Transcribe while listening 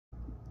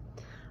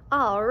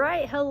All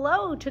right,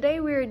 hello. Today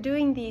we are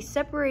doing the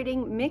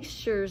separating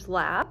mixtures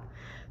lab.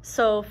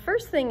 So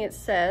first thing it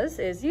says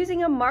is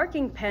using a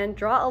marking pen,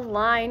 draw a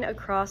line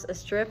across a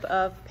strip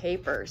of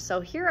paper.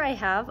 So here I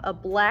have a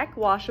black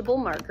washable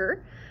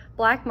marker.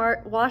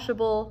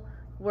 Washable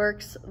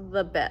works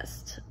the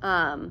best.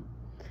 So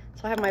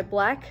I have my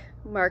black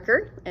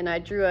marker and I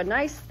drew a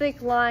nice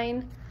thick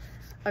line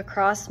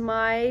across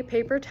my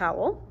paper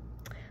towel.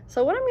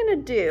 So what I'm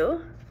gonna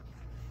do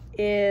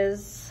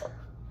is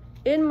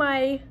in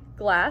my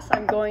glass,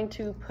 I'm going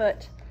to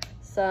put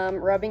some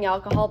rubbing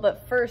alcohol,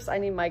 but first I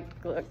need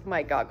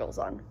my goggles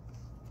on.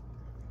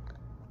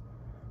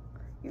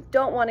 You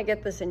don't want to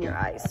get this in your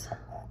eyes.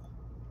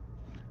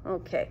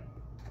 Okay,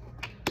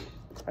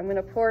 so I'm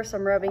gonna pour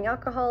some rubbing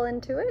alcohol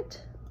into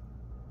it.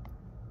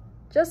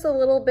 Just a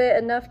little bit,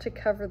 enough to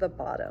cover the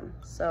bottom.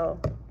 So,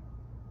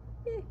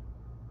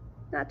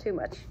 not too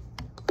much.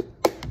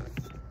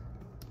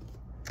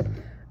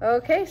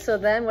 Okay, so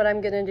then what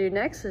I'm gonna do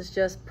next is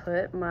just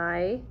put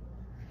my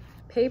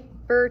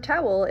paper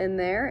towel in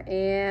there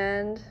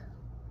and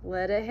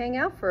let it hang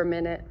out for a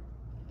minute.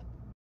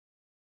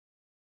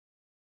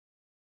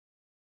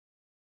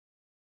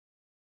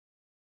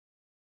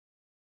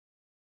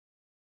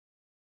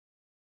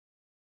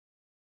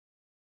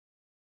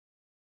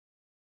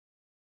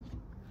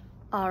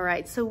 All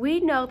right, so we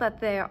know that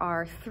there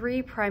are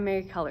three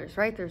primary colors,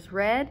 right? There's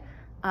red,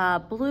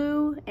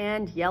 blue,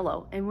 and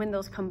yellow. And when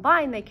those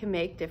combine, they can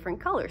make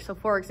different colors. So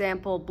for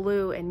example,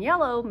 blue and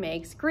yellow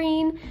makes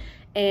green.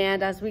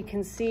 And as we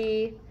can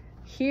see,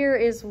 here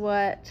is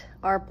what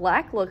our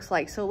black looks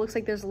like. So it looks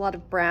like there's a lot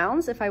of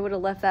browns. If I would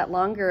have left that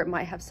longer, it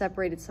might have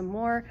separated some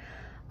more.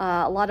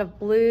 A lot of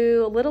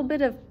blue, a little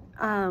bit of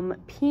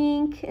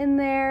pink in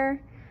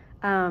there.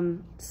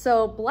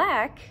 So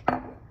black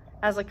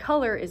as a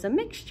color is a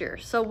mixture.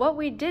 So what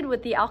we did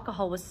with the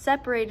alcohol was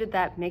separated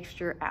that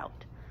mixture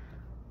out.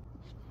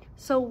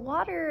 So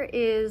water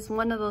is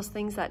one of those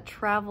things that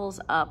travels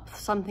up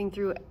something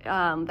through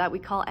that we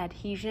call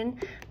adhesion.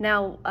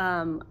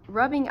 Now,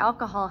 rubbing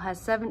alcohol has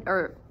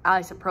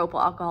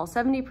isopropyl alcohol,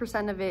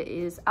 70% of it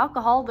is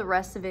alcohol, the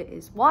rest of it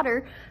is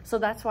water. So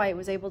that's why it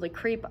was able to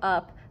creep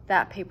up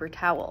that paper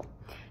towel.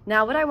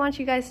 Now, what I want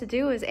you guys to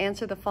do is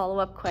answer the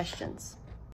follow-up questions.